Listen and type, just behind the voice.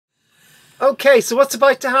Okay, so what's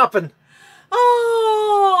about to happen?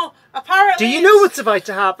 Oh, apparently. Do you know what's about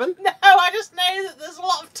to happen? No, I just know that there's a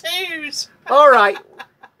lot of twos. Alright,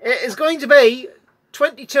 it is going to be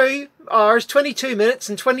 22 hours, 22 minutes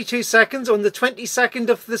and 22 seconds on the 22nd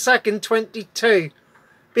of the 2nd, 22.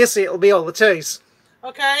 Basically, it'll be all the twos.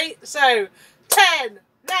 Okay, so 10, 9,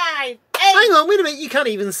 8. Hang on, wait a minute, you can't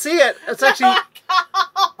even see it. It's actually,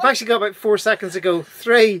 I've actually got about 4 seconds ago.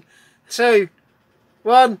 3, 2,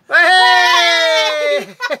 1. Hey!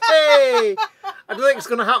 Hey! I don't think it's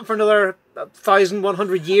going to happen for another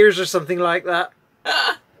 1,100 years or something like that.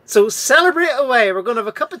 So celebrate away. We're going to have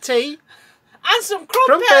a cup of tea. And some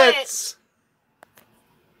crumpets.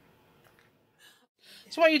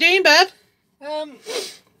 So what are you doing, Bev?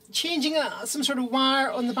 Changing some sort of wire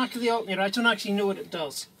on the back of the alternator. I don't actually know what it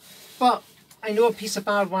does. But I know a piece of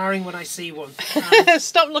bad wiring when I see one.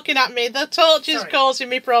 Stop looking at me. The torch is causing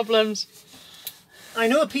me problems. I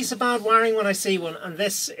know a piece of bad wiring when I see one, and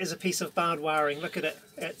this is a piece of bad wiring. Look at it.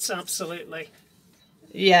 It's absolutely...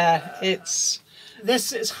 Yeah, it's...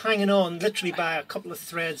 This is hanging on literally by a couple of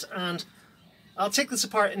threads, and I'll take this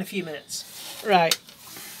apart in a few minutes. Right.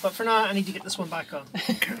 But for now, I need to get this one back on.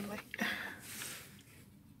 Currently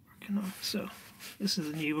working on. So this is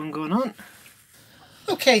the new one going on.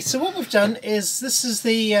 Okay, so what we've done is this is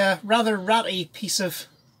the rather ratty piece of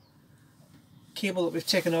cable that we've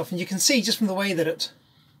taken off, and you can see just from the way that it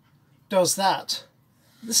does that,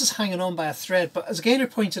 this is hanging on by a thread. But as Gaynor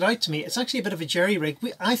pointed out to me, it's actually a bit of a jerry rig.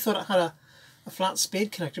 I thought it had a flat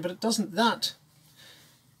spade connector, but it doesn't. That,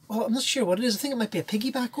 well, I'm not sure what it is. I think it might be a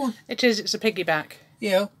piggyback one. It is. It's a piggyback.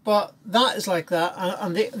 Yeah, but that is like that,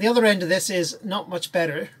 and the other end of this is not much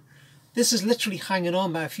better. This is literally hanging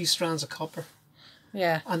on by a few strands of copper.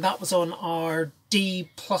 Yeah. And that was on our D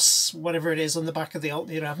plus whatever it is on the back of the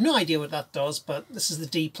alternator. I have no idea what that does, but this is the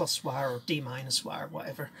D plus wire or D minus wire,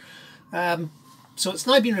 whatever. So it's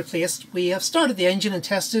now been replaced. We have started the engine and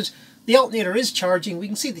tested. The alternator is charging. We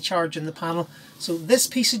can see the charge in the panel. So this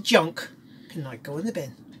piece of junk can now go in the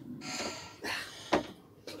bin.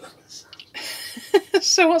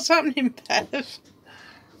 So what's happening, Bev?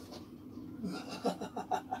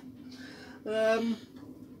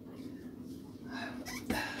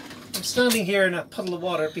 I'm standing here in a puddle of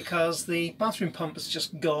water because the bathroom pump is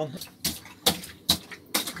just gone.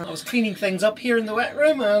 I was cleaning things up here in the wet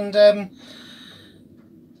room, and that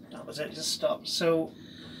was it, just stopped. So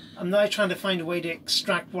I'm now trying to find a way to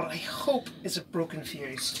extract what I hope is a broken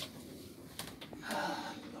fuse.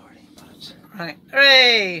 Lordy, but right.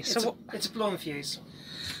 Hooray! It's a blown fuse.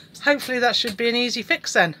 Hopefully that should be an easy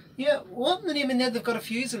fix then. Yeah, what in the name of Ned they've got a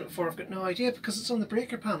fuse in it for, I've got no idea, because it's on the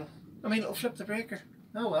breaker panel. I mean, it'll flip the breaker.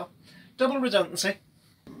 Oh well. Double redundancy.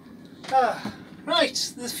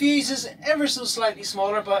 Right, the fuse is ever so slightly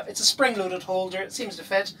smaller, but it's a spring-loaded holder. It seems to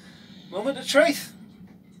fit. Moment of truth.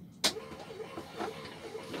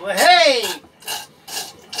 Well, hey!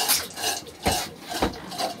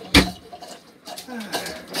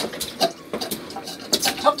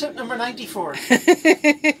 Top tip number 94.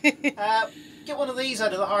 Get one of these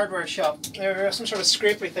out of the hardware shop. They're some sort of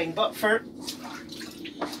scrapery thing, but for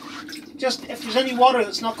just if there's any water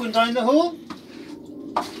that's not going down the hole,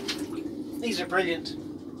 these are brilliant.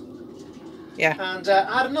 Yeah. And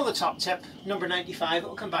add another top tip, number 95.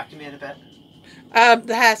 It'll come back to me in a bit.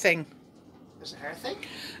 The hair thing. There's a hair thing?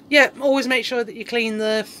 Yeah, always make sure that you clean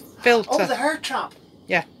the filter. Oh, the hair trap.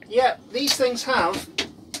 Yeah. Yeah, these things have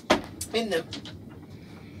in them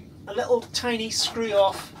a little tiny screw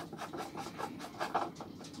off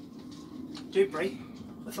debris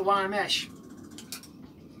with a wire mesh,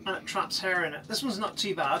 and it traps hair in it. This one's not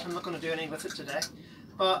too bad. I'm not going to do anything with it today,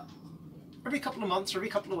 but every couple of months or every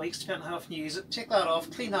couple of weeks, depending on how often you use it, take that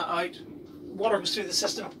off, clean that out, water goes through the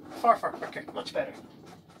system far quicker, much better.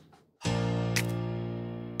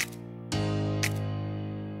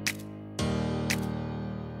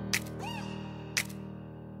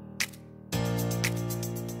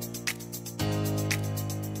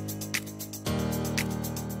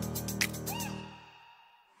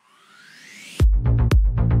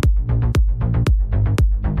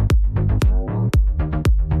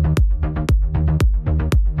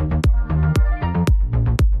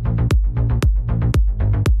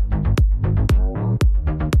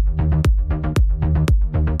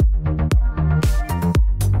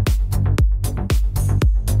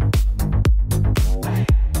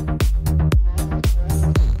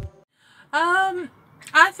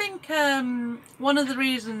 One of the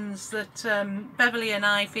reasons that Beverly and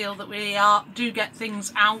I feel that we do get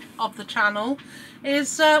things out of the channel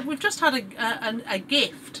is we've just had a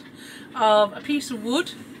gift of a piece of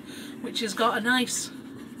wood which has got a nice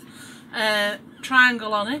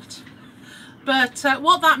triangle on it, But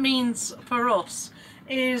what that means for us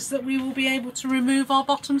is that we will be able to remove our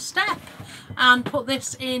bottom step and put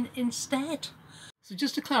this in instead. So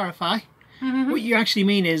just to clarify, what you actually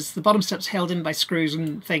mean is the bottom step's held in by screws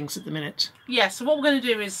and things at the minute. Yeah, so what we're going to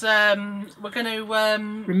do is we're going to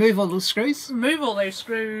remove all those screws. Remove all those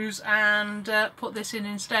screws and put this in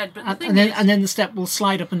instead. But and then the step will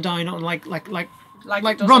slide up and down on like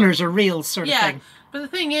runners or reels sort of thing. But the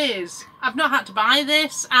thing is, I've not had to buy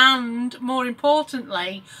this, and more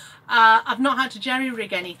importantly, I've not had to jerry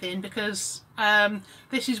rig anything because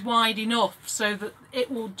this is wide enough so that it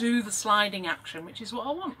will do the sliding action, which is what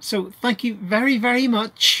I want. So thank you very, very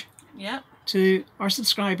much Yep. to our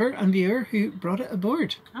subscriber and viewer who brought it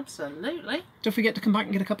aboard. Absolutely. Don't forget to come back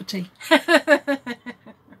and get a cup of tea.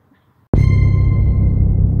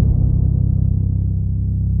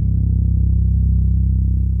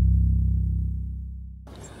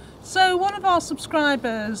 So one of our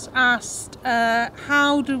subscribers asked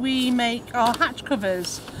how do we make our hatch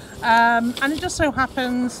covers, and it just so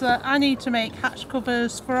happens that I need to make hatch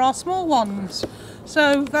covers for our small ones,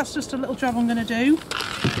 so that's just a little job I'm going to do.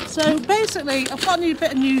 So basically I've got a new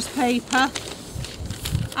bit of newspaper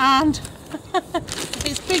and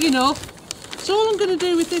it's big enough, so all I'm going to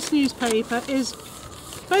do with this newspaper is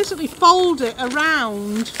basically fold it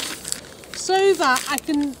around so that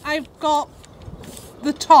I've got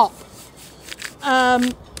the top,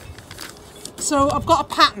 so I've got a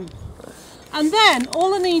pattern, and then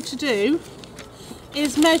all I need to do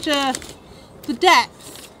is measure the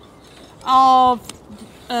depth of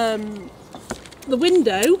the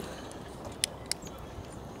window,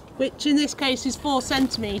 which in this case is 4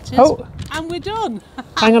 centimetres, and we're done.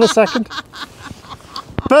 Hang on a second.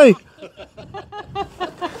 Boo!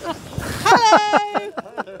 Hello!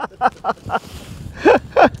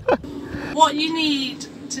 What you need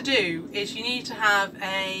to do is you need to have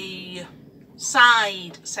a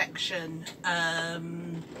side section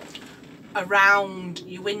around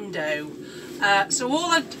your window. So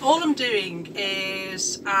all I'm doing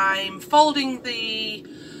is I'm folding the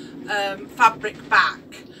fabric back,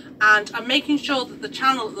 and I'm making sure that the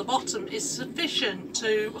channel at the bottom is sufficient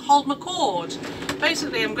to hold my cord.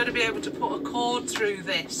 Basically I'm going to be able to put a cord through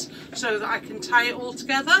this so that I can tie it all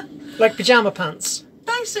together. Like pyjama pants?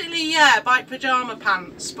 Basically, yeah, like pyjama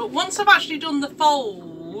pants. But once I've actually done the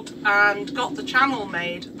fold and got the channel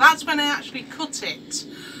made, that's when I actually cut it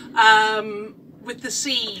with the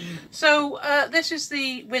seam. So this is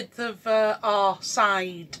the width of our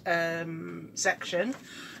side section.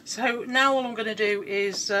 So now all I'm going to do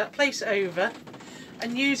is place it over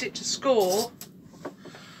and use it to score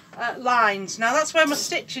lines. Now that's where my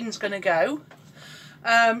stitching's going to go.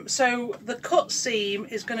 So the cut seam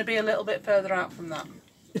is going to be a little bit further out from that.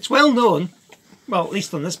 It's well known, well at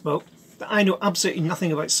least on this boat, that I know absolutely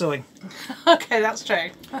nothing about sewing. Okay, that's true.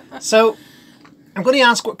 So I'm going to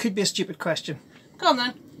ask what could be a stupid question. Go on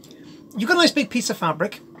then. You've got a nice big piece of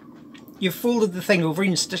fabric. You've folded the thing over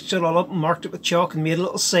and stitched it all up and marked it with chalk and made a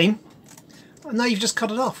little seam. And now you've just cut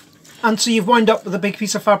it off. And so you've wound up with a big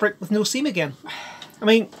piece of fabric with no seam again. I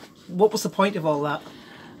mean, what was the point of all that?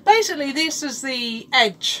 Basically, this is the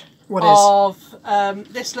edge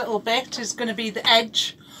this little bit is going to be the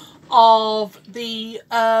edge of the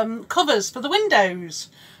covers for the windows.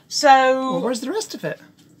 So, well, where's the rest of it?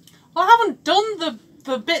 Well, I haven't done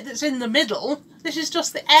the bit that's in the middle. This is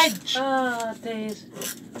just the edge. Ah, days.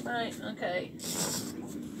 Right, okay.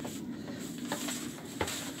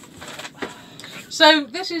 So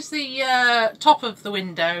this is the top of the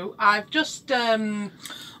window. I've just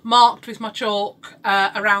marked with my chalk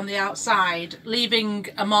around the outside, leaving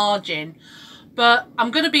a margin, but I'm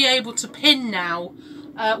going to be able to pin now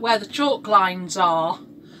where the chalk lines are,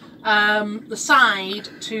 the side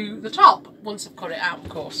to the top, once I've cut it out, of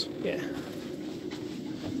course. Yeah.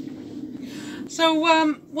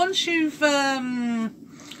 So once you've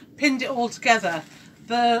pinned it all together,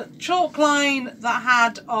 the chalk line that I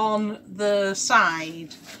had on the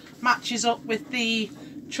side matches up with the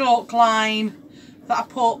chalk line that I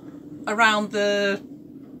put around the,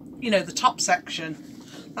 the top section.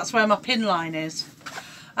 That's where my pin line is.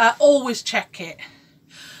 Always check it,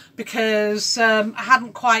 because I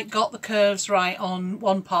hadn't quite got the curves right on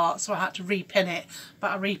one part, so I had to repin it,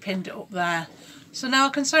 but I repinned it up there. So now I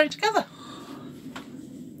can sew it together.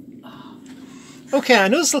 Okay, I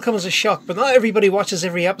know this will come as a shock, but not everybody watches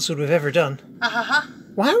every episode we've ever done.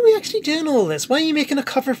 Why are we actually doing all this? Why are you making a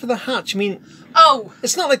cover for the hatch? I mean,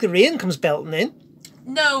 it's not like the rain comes belting in.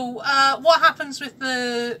 No, what happens with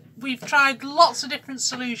we've tried lots of different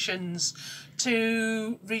solutions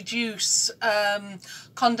to reduce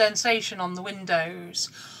condensation on the windows.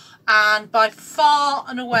 And by far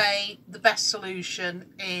and away, the best solution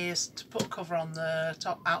is to put a cover on the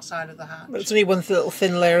top outside of the hatch. But it's only one little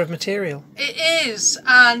thin layer of material. It is,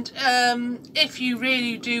 and if you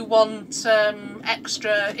really do want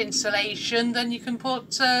extra insulation, then you can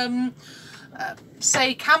put,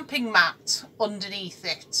 say, camping mat underneath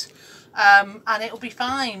it. And it'll be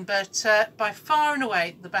fine, but by far and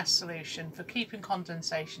away the best solution for keeping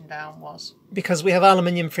condensation down was... Because we have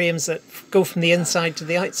aluminium frames that go from the inside to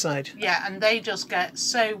the outside. Yeah, and they just get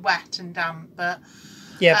so wet and damp, but...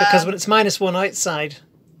 Yeah, because when it's -1 outside...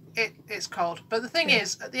 It's cold. But the thing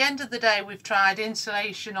is, at the end of the day, we've tried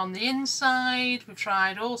insulation on the inside, we've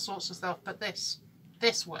tried all sorts of stuff, but this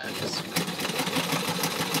works.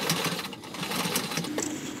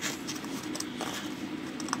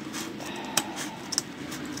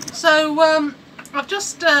 So I've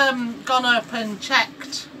just gone up and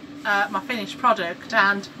checked my finished product,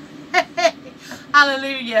 and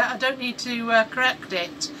hallelujah, I don't need to correct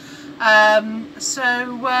it. So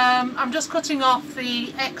I'm just cutting off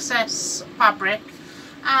the excess fabric,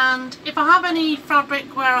 and if I have any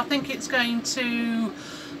fabric where I think it's going to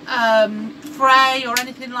fray or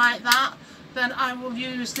anything like that, then I will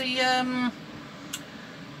use the...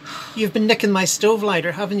 You've been nicking my stove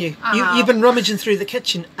lighter, haven't you? You've been rummaging through the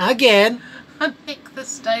kitchen again. I nick the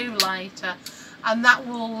stove lighter, and that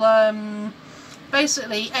will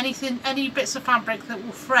basically any bits of fabric that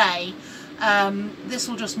will fray, this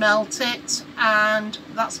will just melt it, and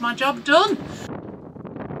that's my job done.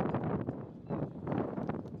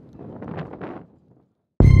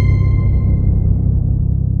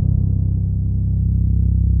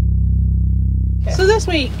 So this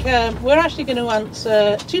week we're actually going to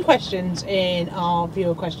answer 2 questions in our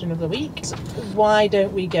viewer question of the week. Why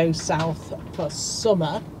don't we go south for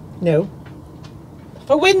summer? No.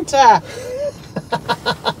 For winter.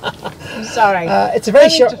 I'm sorry. It's a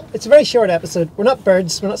very short episode. We're not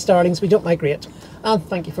birds, we're not starlings, we don't migrate. And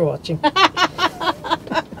thank you for watching.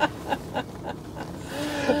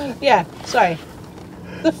 Yeah, sorry.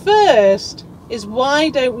 The first is, why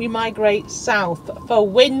don't we migrate south for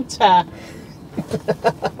winter?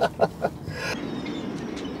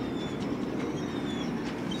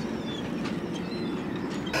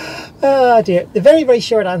 Oh dear. The very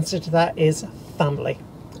short answer to that is family.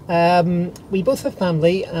 We both have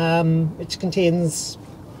family, which contains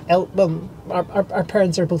our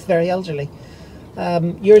parents are both very elderly.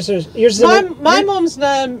 Yours is my mum's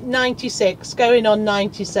 96, going on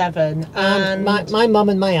 97, and my mum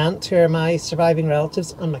and my aunt, who are my surviving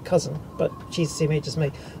relatives, and my cousin, but she's the same age as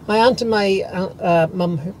me. My aunt and my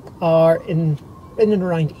mum are in and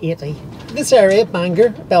around 80. This area, Bangor,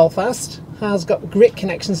 Belfast, has got great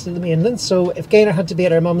connections to the mainland, so if Gaynor had to be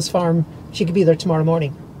at her mum's farm, she could be there tomorrow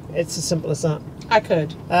morning. It's as simple as that. I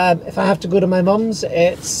could. If I have to go to my mum's,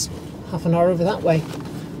 it's half an hour over that way.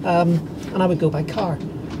 And I would go by car.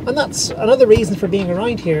 And that's another reason for being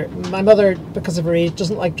around here. My mother, because of her age,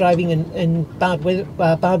 doesn't like driving in bad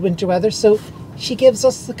winter weather, so she gives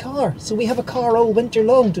us the car. So we have a car all winter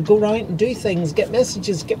long to go around and do things, get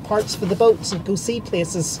messages, get parts for the boats and go see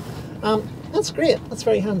places. That's great. That's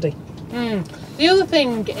very handy. The other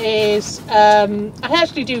thing is, I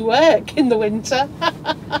actually do work in the winter.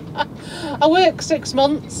 I work 6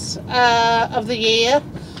 months of the year,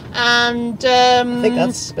 and I think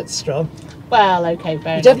that's a bit strong. Well, okay,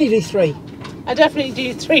 fair You definitely do 3. I definitely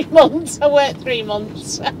do 3 months. I work 3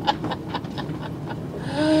 months.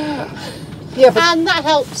 Yeah, but, and that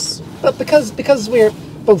helps. But because we're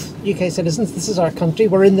both UK citizens, this is our country,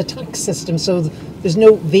 we're in the tax system, so there's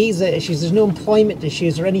no visa issues, there's no employment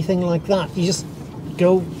issues or anything like that. You just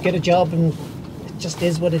go get a job and it just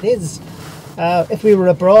is what it is. If we were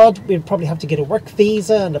abroad, we'd probably have to get a work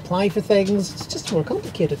visa and apply for things. It's just more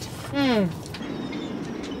complicated.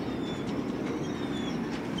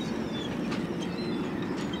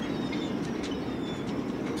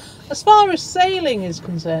 As far as sailing is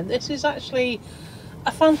concerned, this is actually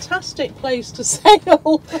a fantastic place to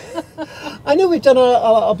sail. I know we've done a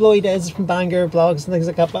lot of blowy days from Bangor blogs and things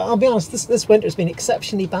like that, but I'll be honest, this winter's been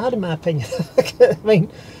exceptionally bad in my opinion. I mean,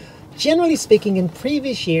 generally speaking, in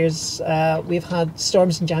previous years, we've had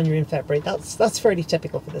storms in January and February. That's fairly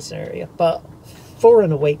typical for this area, but 4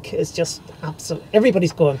 in a week is just absolute.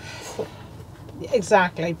 Everybody's going.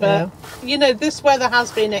 Exactly, but you know, this weather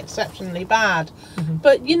has been exceptionally bad.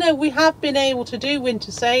 But you know, we have been able to do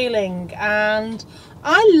winter sailing, and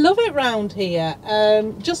I love it round here.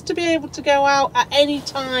 Just to be able to go out at any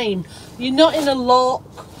time. You're not in a lock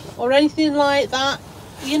or anything like that.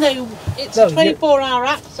 You know, it's a 24-hour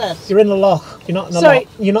access. You're in a lock. You're not in a lock.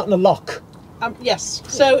 You're not in a lock. Yes.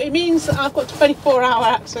 So it means that I've got 24-hour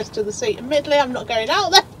access to the sea. Admittedly, I'm not going out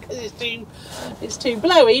there. because it's too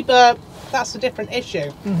blowy, but that's a different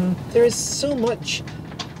issue. There is so much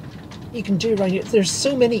you can do around here. There's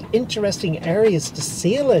so many interesting areas to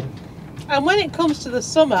sail in. And when it comes to the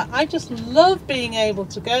summer, I just love being able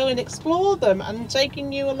to go and explore them and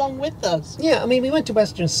taking you along with us. Yeah, I mean, we went to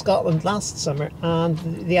Western Scotland last summer and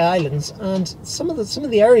the islands, and some of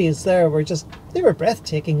the areas there were they were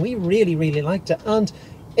breathtaking. We really, really liked it. And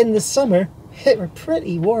in the summer, it were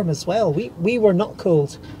pretty warm as well. We were not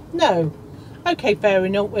cold. No. Okay, fair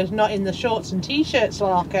enough. We're not in the shorts and t-shirts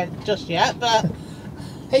lark just yet, but...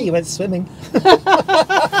 Hey, you went swimming.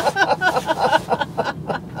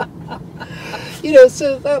 You know,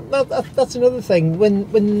 so that's another thing.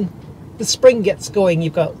 When the spring gets going,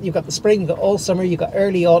 you've got the spring, you've got all summer, you've got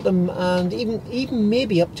early autumn, and even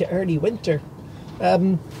maybe up to early winter.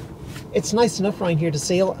 It's nice enough around here to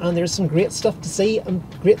sail, and there's some great stuff to see and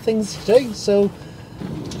great things to do. So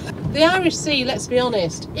the Irish Sea, let's be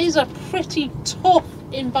honest, is a pretty tough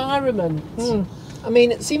environment. I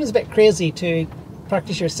mean, it seems a bit crazy to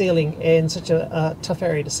practice your sailing in such a tough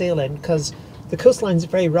area to sail in, because the coastlines are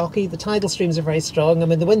very rocky, the tidal streams are very strong. I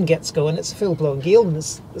mean, the wind gets going, it's a full-blown gale when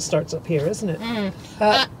it starts up here, isn't it?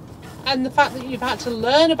 And the fact that you've had to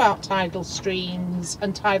learn about tidal streams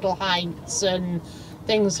and tidal heights and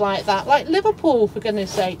things like that, like Liverpool, for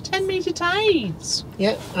goodness sake, 10-metre tides.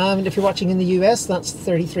 Yeah, and if you're watching in the US, that's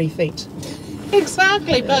 33 feet.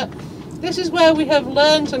 Exactly, but this is where we have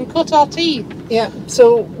learned and cut our teeth. Yeah,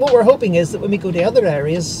 so what we're hoping is that when we go to other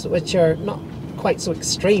areas, which are not quite so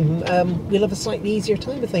extreme, we'll have a slightly easier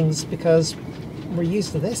time with things because we're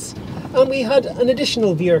used to this. And we had an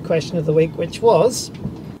additional viewer question of the week, which was...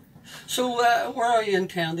 So where are you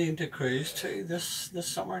intending to cruise to this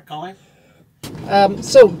summer, Colin?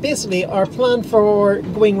 So basically our plan for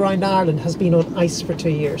going round Ireland has been on ice for 2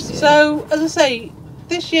 years. So, as I say,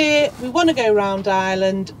 this year we want to go round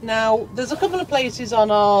Ireland. Now, there's a couple of places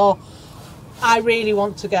on our I really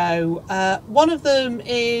want to go. One of them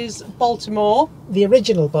is Baltimore. The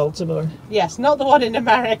original Baltimore. Yes, not the one in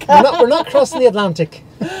America. We're not crossing the Atlantic.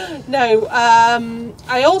 No.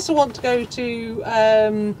 I also want to go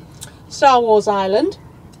to Star Wars Island.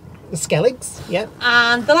 The Skelligs, yeah.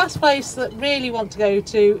 And the last place that really want to go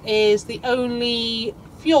to is the only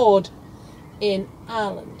fjord in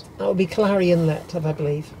Ireland. That would be Clary Inlet, I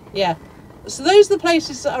believe. Yeah. So those are the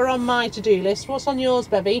places that are on my to-do list. What's on yours,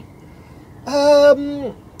 Bevy?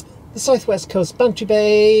 The southwest coast, Bantry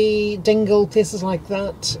Bay, Dingle, places like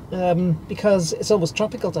that, because it's almost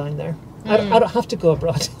tropical down there. I don't have to go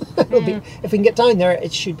abroad. If we can get down there,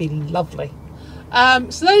 it should be lovely.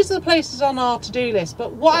 So those are the places on our to-do list,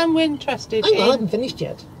 but what I'm interested in... I haven't finished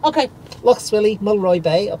yet. Okay. Lough Swilly, Mulroy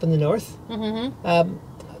Bay up in the north.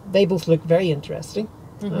 They both look very interesting.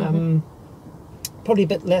 Probably a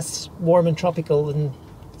bit less warm and tropical than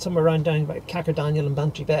somewhere around down by Cackerdaniel and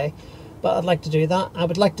Bantry Bay. But I'd like to do that. I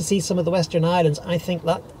would like to see some of the Western Islands. I think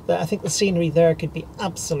the scenery there could be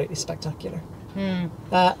absolutely spectacular.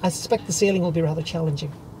 I suspect the sailing will be rather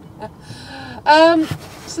challenging.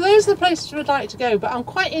 So those are the places we'd like to go, but I'm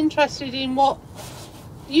quite interested in what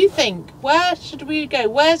you think. Where should we go?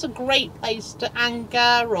 Where's a great place to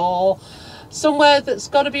anchor, or somewhere that's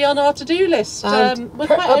got to be on our to-do list? We're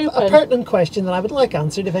quite open. A pertinent question that I would like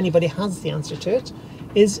answered, if anybody has the answer to it,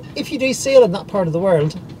 is if you do sail in that part of the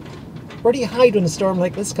world, where do you hide when a storm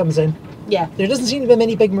like this comes in? Yeah. There doesn't seem to be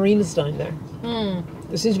many big marinas down there.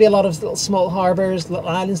 There seems to be a lot of little small harbours, little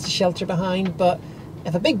islands to shelter behind, but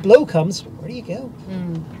if a big blow comes, where do you go?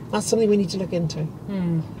 That's something we need to look into.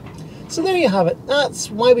 So there you have it.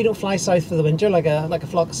 That's why we don't fly south for the winter like a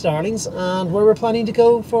flock of starlings, and where we're planning to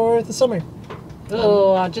go for the summer.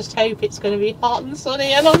 Oh, I just hope it's going to be hot and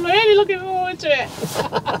sunny, and I'm really looking forward to it.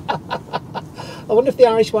 I wonder if the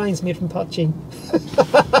Irish wine's made from poaching.